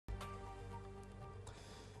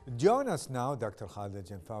Join us now, Dr. Khaled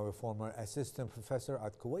Aljenfawi, former assistant professor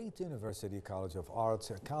at Kuwait University College of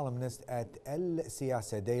Arts, columnist at El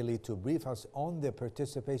Siyasa Daily, to brief us on the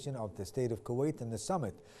participation of the state of Kuwait in the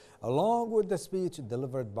summit, along with the speech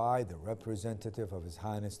delivered by the representative of His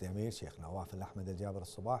Highness the Emir, Sheikh Nawaf Ahmed Al-Jaber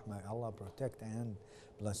Al-Sabah. May Allah protect and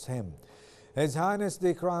bless him. His Highness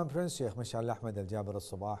the Crown Prince, Sheikh Mashal Ahmed Al-Jaber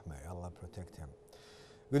Al-Sabah. May Allah protect him.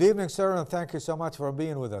 Good evening, sir, and thank you so much for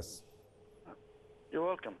being with us. You're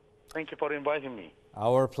welcome. Thank you for inviting me.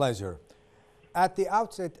 Our pleasure. At the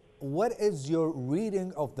outset, what is your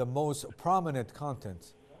reading of the most prominent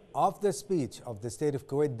content of the speech of the State of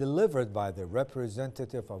Kuwait delivered by the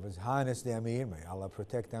representative of His Highness the Emir, may Allah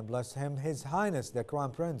protect and bless him, His Highness the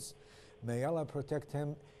Crown Prince, may Allah protect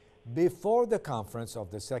him, before the conference of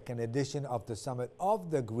the second edition of the Summit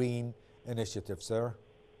of the Green Initiative, sir?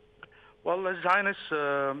 Well, His Highness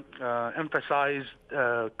emphasized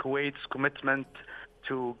Kuwait's commitment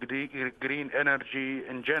to green energy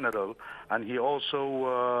in general, and he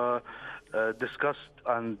also discussed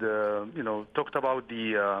and talked about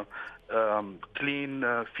the clean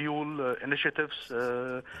fuel initiatives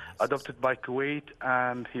adopted by Kuwait,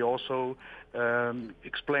 and he also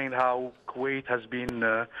explained how Kuwait has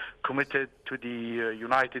been committed to the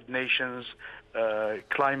United Nations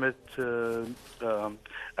climate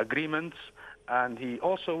agreements, and he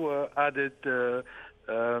also added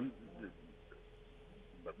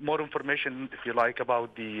more information, if you like,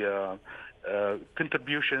 about the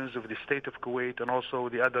contributions of the state of Kuwait and also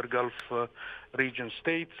the other Gulf region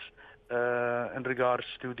states in regards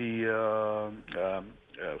to the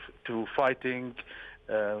to fighting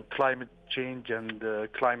climate change and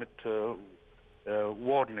climate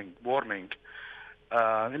warming.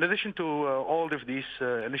 In addition to all of these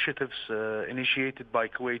initiatives initiated by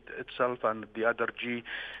Kuwait itself and the other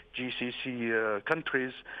GCC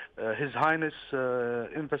countries, His Highness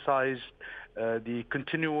emphasized the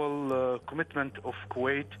continual commitment of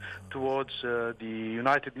Kuwait towards the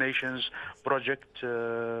United Nations project,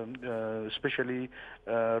 especially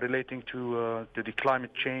relating to the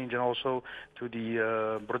climate change and also to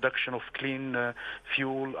the production of clean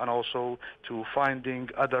fuel, and also to finding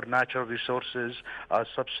other natural resources as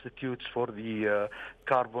substitutes for the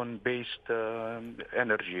carbon-based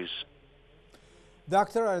energies.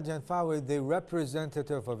 Dr. Aljenfawi, the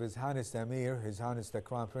representative of His Highness the Emir, His Highness the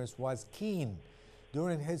Crown Prince, was keen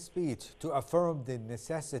during his speech to affirm the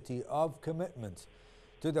necessity of commitment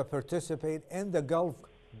to participate in the Gulf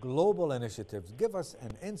global initiatives. Give us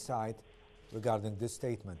an insight regarding this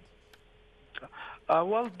statement.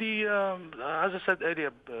 Well, as I said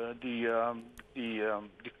earlier, the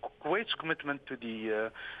Kuwait's commitment to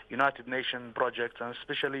the United Nations project, and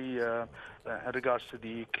especially in regards to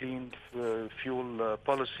the clean fuel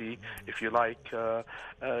policy, if you like,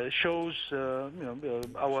 shows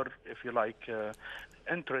our, if you like,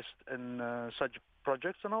 interest in such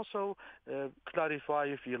projects, and also clarify,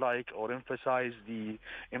 if you like, or emphasize the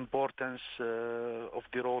importance of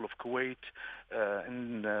the role of Kuwait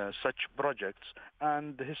in such projects.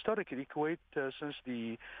 And historically, Kuwait, since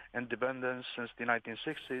the independence, since the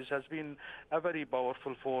 1960s, has been a very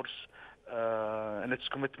powerful force in its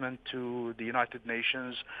commitment to the United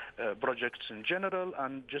Nations projects in general,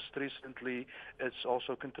 and just recently, its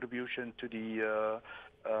also contribution to the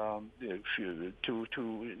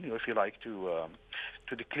if you like, to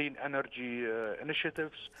the clean energy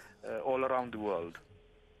initiatives all around the world.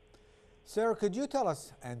 Sir, could you tell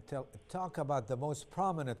us and talk about the most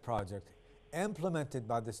prominent project implemented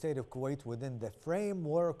by the State of Kuwait within the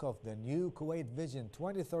framework of the new Kuwait Vision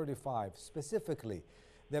 2035, specifically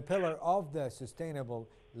the pillar of the sustainable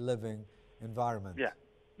living environment?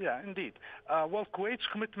 Yeah, indeed. Well, Kuwait's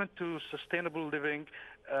commitment to sustainable living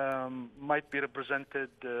might be represented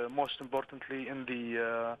most importantly in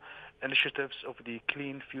the initiatives of the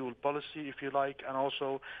clean fuel policy, if you like, and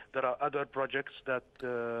also there are other projects that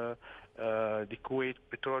the Kuwait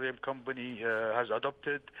Petroleum Company has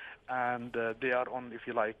adopted, and they are on, if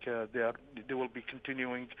you like, they will be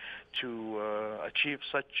continuing to achieve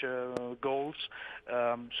such goals.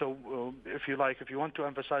 So, if you like, if you want to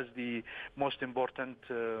emphasize the most important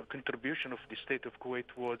contribution of the state of Kuwait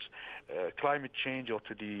towards climate change, or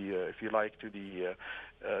to the, if you like, to the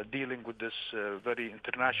dealing with this very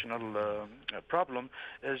international problem,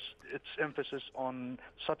 is its emphasis on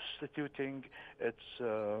substituting its,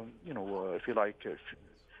 if you like,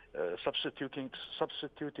 substituting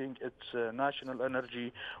its national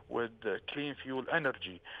energy with clean fuel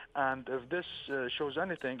energy. And if this shows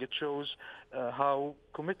anything, it shows how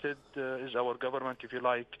committed is our government, if you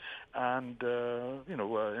like, and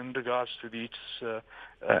in regards to these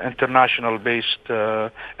international-based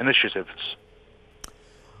initiatives.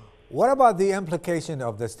 What about the implication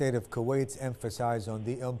of the state of Kuwait's emphasis on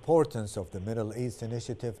the importance of the Middle East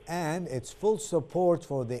Initiative and its full support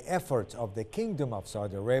for the efforts of the Kingdom of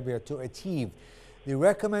Saudi Arabia to achieve the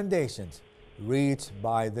recommendations reached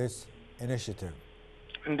by this initiative?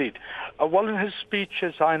 Indeed. Well, in his speech,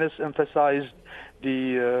 His Highness emphasized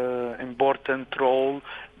the important role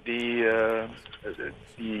the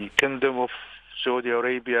Kingdom of Saudi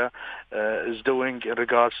Arabia is doing in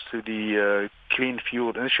regards to the clean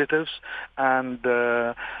fuel initiatives, and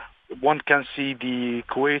one can see the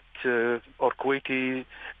Kuwaiti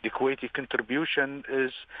contribution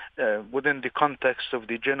is within the context of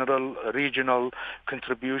the general regional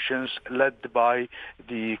contributions led by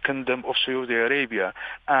the Kingdom of Saudi Arabia.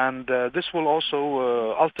 And this will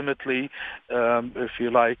also ultimately, if you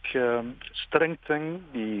like, strengthen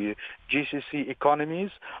the GCC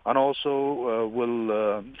economies, and also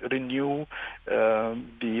will renew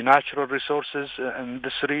the natural resources in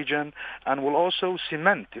this region, and will also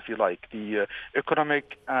cement, if you like, the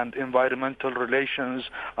economic and environmental relations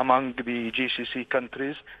among the GCC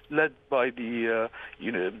countries led by the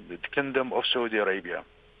Kingdom of Saudi Arabia.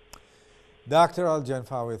 Dr.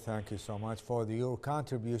 Aljenfawi, thank you so much for your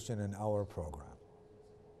contribution in our program.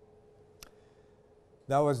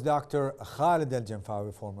 That was Dr. Khaled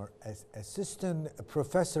Aljenfawi, former assistant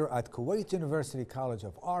professor at Kuwait University College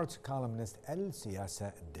of Arts, columnist Al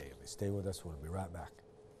Siyasa Daily. Stay with us, we'll be right back.